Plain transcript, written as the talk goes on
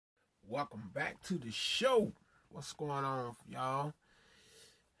welcome back to the show. What's going on, y'all?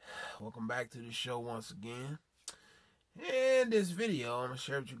 Welcome back to the show once again. In this video, I'm going to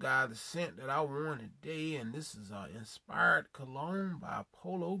share with you guys the scent that I wore today, and this is Inspired Cologne by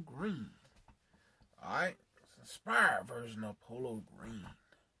Polo Green. Alright, it's an inspired version of Polo Green.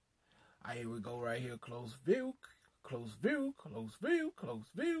 Alright, here we go right here. Close view, close view, close view, close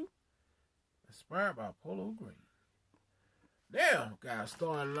view. Inspired by Polo Green. Now, guys,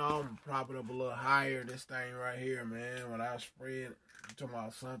 starting off, I'm propping up a little higher. This thing right here, man, when I spray it, I'm talking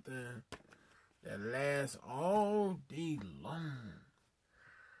about something that lasts all day long.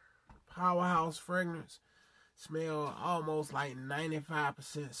 Powerhouse fragrance. Smell almost like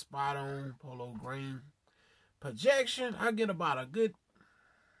 95% spot on Polo Green. Projection, I get about a good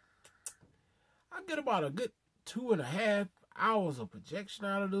 2.5 hours of projection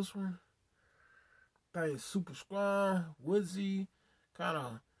out of this one. Thing's super strong, woodsy, kind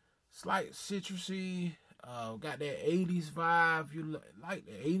of slight citrusy. Got that 80s vibe. You like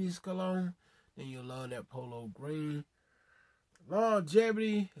the 80s cologne, then you'll love that Polo Green.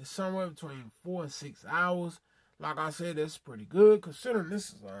 Longevity is somewhere between 4 and 6 hours. Like I said, that's pretty good considering this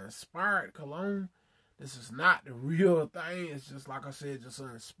is an inspired cologne. This is not the real thing. It's just, like I said, just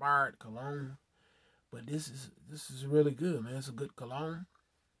an inspired cologne. But this is really good, man. It's a good cologne.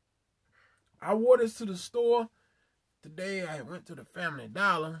 I wore this to the store today. I went to the Family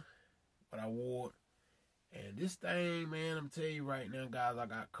Dollar, but I wore it. And this thing, man, I'm telling you right now, guys, I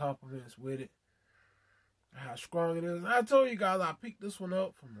got compliments with it. How strong it is. I told you guys I picked this one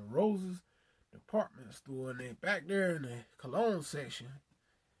up from the Roses department store. And they back there in the cologne section,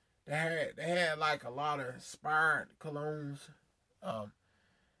 they had like a lot of inspired colognes.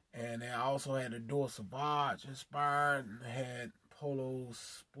 And they also had the Door Sauvage inspired, and they had Polo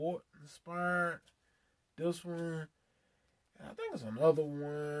Sport inspired. This one, and I think it's another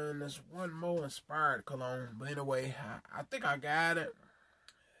one. There's one more inspired cologne. But anyway, I think I got it.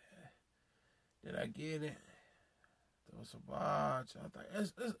 Did I get it? Door Sauvage. I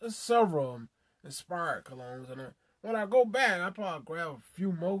think it's several inspired colognes. And when I go back, I'll probably grab a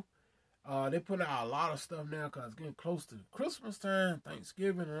few more. They put out a lot of stuff now because it's getting close to Christmas time,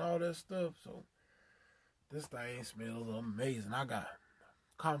 Thanksgiving, and all that stuff. So this thing smells amazing. I got a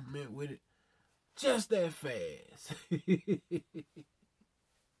compliment with it just that fast.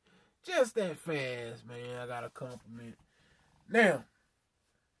 Just that fast, man. I got a compliment. Now,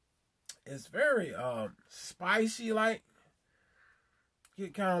 it's very spicy, like.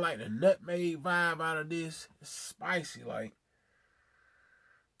 Get kind of like the nutmeg vibe out of this. It's spicy, like.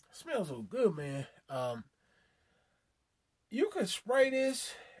 It smells so good, man. You could spray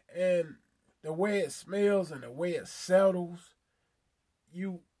this, and the way it smells and the way it settles,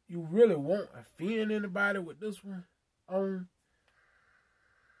 you really won't offend anybody with this one on.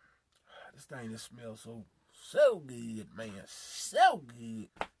 This thing just smells so good, man. So good.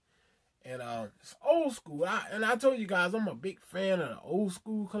 And it's old school. I told you guys I'm a big fan of the old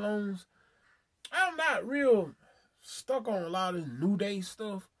school colognes. I'm not real stuck on a lot of this new day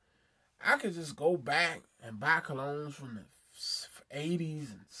stuff. I could just go back and buy colognes from the 80s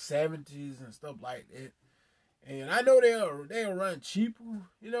and 70s and stuff like that. And I know they'll run cheaper,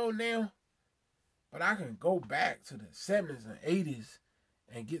 you know, now. But I can go back to the 70s and 80s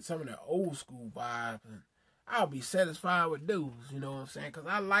and get some of the old school vibes. And I'll be satisfied with those, you know what I'm saying? Because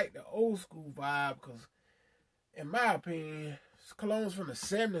I like the old school vibe because, in my opinion, colognes from the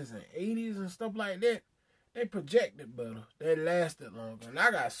 70s and 80s and stuff like that, they projected better. They lasted longer. And I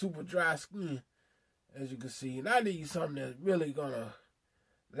got super dry skin, as you can see. And I need something that's really going to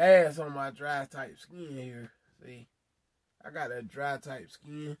last on my dry type skin here. See? I got that dry type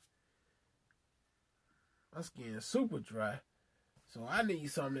skin. My skin is super dry. So I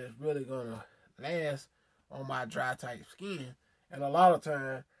need something that's really going to last on my dry type skin. And a lot of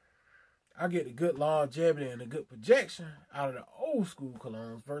time, I get the good longevity and the good projection out of the old school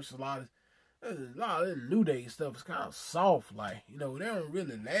colognes versus a lot of this new day stuff is kind of soft, like, you know, they don't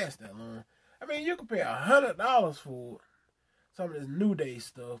really last that long. I mean, you can pay $100 for some of this new day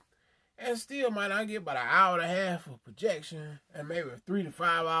stuff, and still might not get about an hour and a half of projection, and maybe 3 to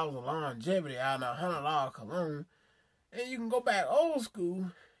 5 hours of longevity out of a $100 cologne. And you can go back old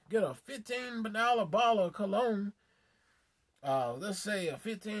school, get a $15 bottle of cologne. Let's say a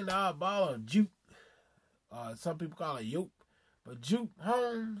 $15 bottle of Juke. Some people call it Yoke, but Juke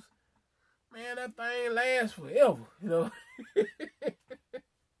Homes. Man, that thing lasts forever, you know.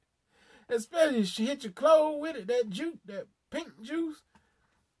 Especially if you hit your clothes with it, that juke, that pink juice.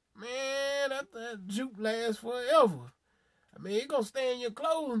 Man, that juke lasts forever. I mean, it's going to stay in your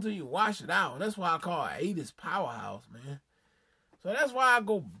clothes until you wash it out. That's why I call it 80s powerhouse, man. So that's why I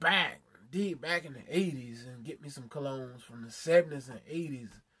go back dig back in the 80s and get me some colognes from the 70s and 80s.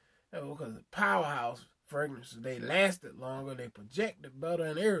 You know, because the powerhouse fragrances, they lasted longer, they projected better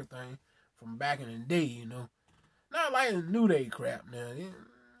and everything from back in the day, you know. Not like the New Day crap now.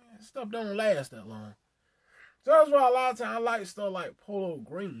 Stuff don't last that long. So that's why a lot of times I like stuff like Polo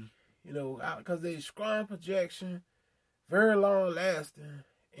Green, you know, because they strong projection, very long lasting,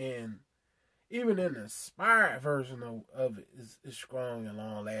 and even in the inspired version of it is strong and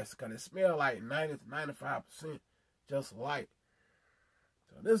long lasting because it smells like 90 to 95% just light.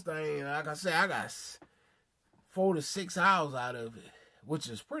 So this thing, like I said, I got 4 to 6 hours out of it, which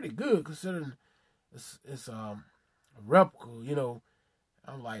is pretty good considering it's a replica, you know.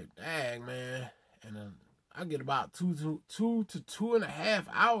 I'm like, dang, man. And I get about 2 to 2.5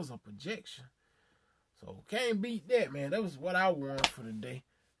 hours of projection. So can't beat that, man. That was what I wanted for the day.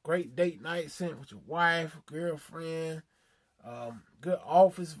 Great date night scent with your wife, girlfriend. Good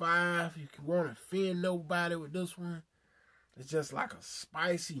office vibe. You can want to offend nobody with this one. It's just like a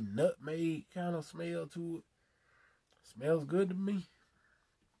spicy nutmeg kind of smell to it. Smells good to me.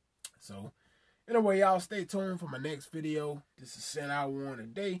 So, anyway, y'all stay tuned for my next video. This is scent I wore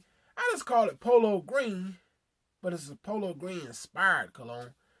today. I just call it Polo Green, but it's a Polo Green inspired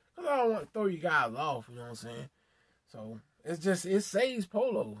cologne. Because I don't want to throw you guys off, you know what I'm saying? So, it's just, it says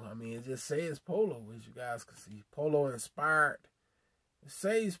Polo. I mean, it just says Polo, as you guys can see. Polo inspired. It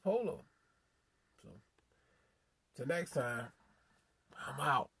says Polo. So, till next time, I'm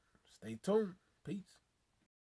out. Stay tuned. Peace.